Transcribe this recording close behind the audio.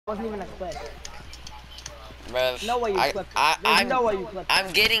wasn't even a clip. Bruv, No way you clipped it. There's no way you clipped it.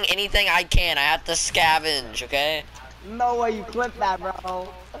 I'm getting anything I can. I have to scavenge, okay? No way you clipped that, bro.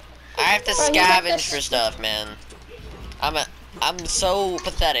 I have to scavenge for stuff, man. I'm so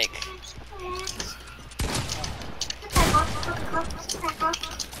pathetic.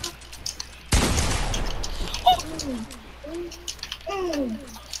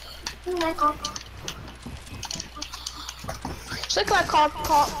 Look like cock.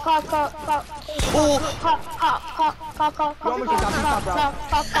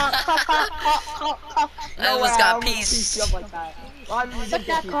 I almost got peace. Like that. Suck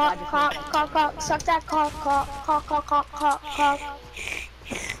that cock. Suck that cock.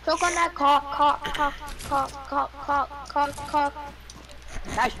 Choke on that cock.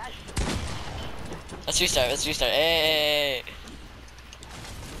 Nice. Let's restart. Hey.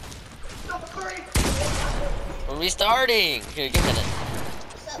 We're restarting. Here, give me a minute.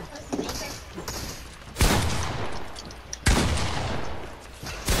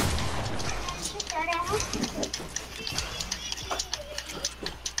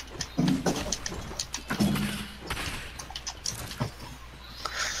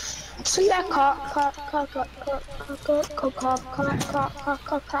 See that cock.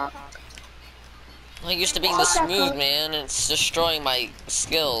 I'm used to being this smooth, man. It's destroying my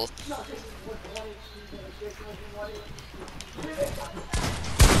skill.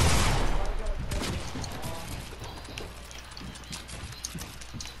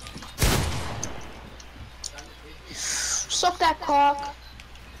 Suck that cock.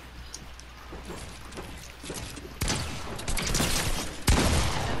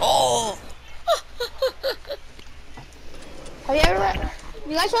 Oh! Have you ever?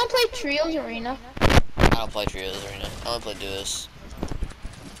 You guys want to play Trios Arena? I don't play Trios Arena. I only play Duos.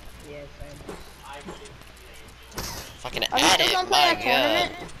 Yes, Fucking Are you add still it, gonna play my that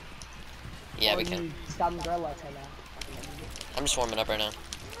tournament? god. Yeah, we can. I'm just warming up right now.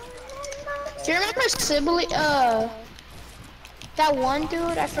 Do you remember Sibley? That one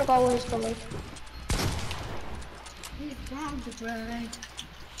dude, I forgot what his name was.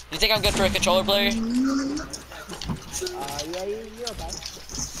 You think I'm good for a controller player? Yeah, you're okay.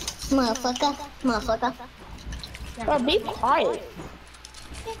 Motherfucker. Bro, be quiet.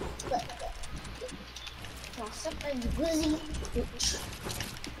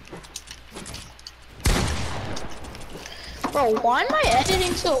 Bro, why am I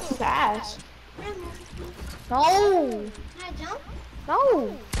editing so fast? No.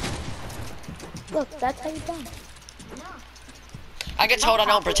 No. Look, that's how you done. I get told I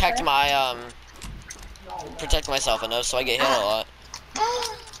don't protect my protect myself enough, so I get hit a lot.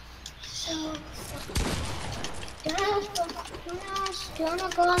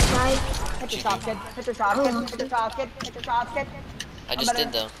 Hit your shot, kid. I just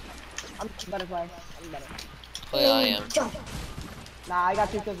did though. I'm better player. Well, yeah, I am. Nah, I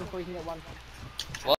got 2 kills before you can get 1.